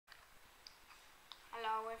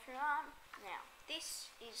everyone. Now, this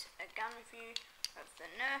is a gun review of the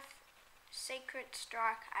Nerf Secret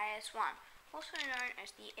Strike AS-1, also known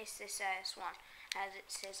as the AS-1, as it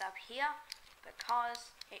says up here, because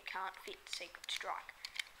it can't fit Secret Strike.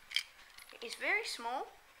 It is very small,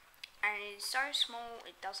 and it is so small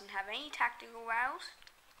it doesn't have any tactical rails.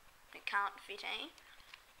 It can't fit any.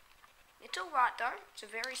 It's alright though, it's a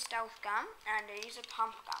very stealth gun, and it is a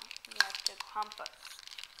pump gun. You have to pump it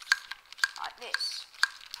like this.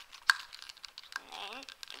 And then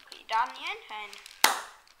you put your dart in the end and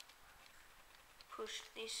push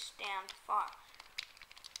this down to fire.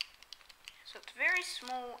 So it's a very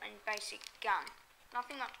small and basic gun.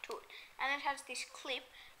 Nothing much to it. And it has this clip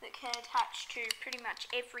that can attach to pretty much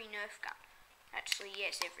every Nerf gun. Actually,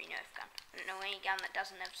 yes, every Nerf gun. I don't know any gun that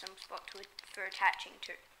doesn't have some spot to it for attaching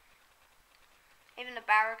to. Even the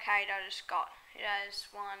barricade I just got, it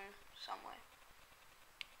has one somewhere.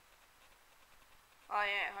 Oh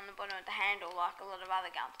yeah, on the bottom of the handle, like a lot of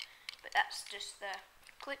other guns. But that's just the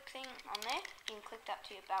clip thing on there. You can clip that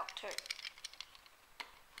to your belt too.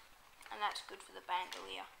 And that's good for the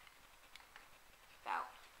bandolier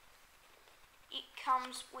belt. It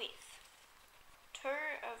comes with 2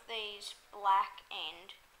 of these black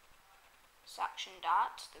end suction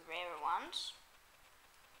darts, the rarer ones.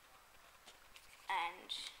 And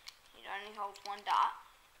it only holds 1 dart.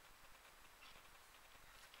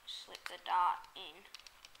 Slip the dart in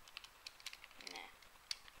there.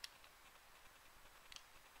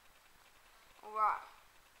 Alright,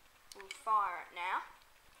 we'll fire it now.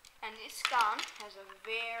 And this gun has a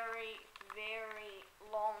very, very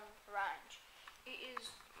long range. It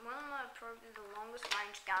is one of probably the longest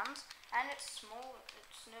range guns, and it's small.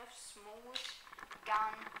 It's Nerf's smallest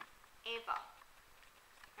gun ever.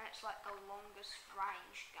 And it's like the longest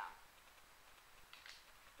range gun.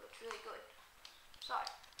 Looks really good. So,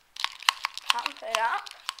 pump it up.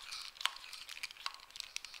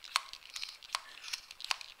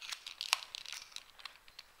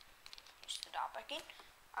 Push the dart back in.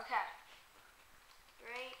 Okay.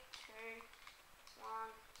 3, 2, 1.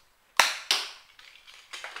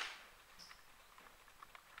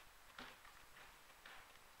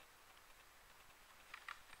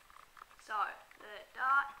 So, the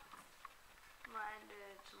dart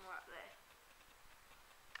landed somewhere up there.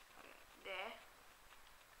 Okay, there.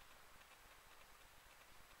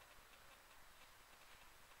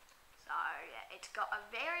 So, yeah, it's got a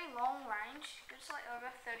very long range. It's like over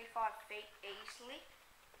 35 feet easily.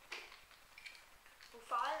 We'll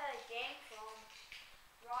fire that again from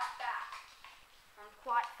right back. I'm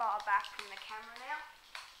quite far back from the camera now.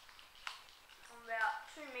 I'm about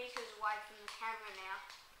 2 meters away from the camera now.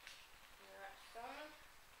 That's filming.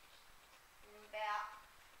 And about,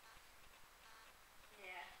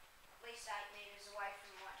 yeah, at least 8 meters away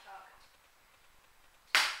from my target.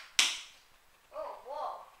 Oh,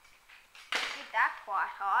 whoa. Did that quite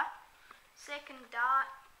high. Second dart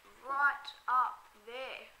right up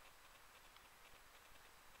there.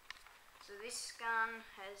 So this gun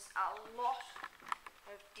has a lot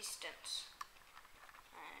of distance,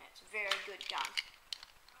 and it's a very good gun.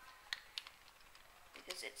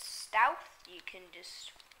 Because it's stealth, you can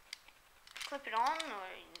just clip it on or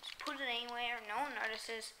just put it anywhere, no one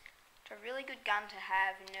notices. It's a really good gun to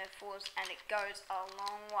have in Nerf wars, and it goes a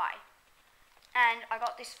long way. And I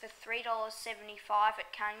got this for $3.75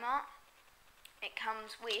 at Kmart. It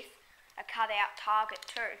comes with a cutout target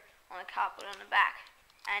too, on the cardboard on the back.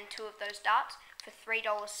 And 2 of those darts for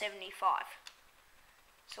 $3.75.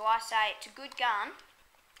 So I say it's a good gun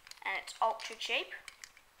and it's ultra cheap.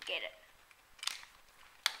 Get it.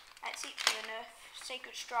 That's it for the Nerf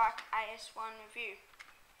Secret Strike AS-1 review.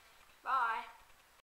 Bye.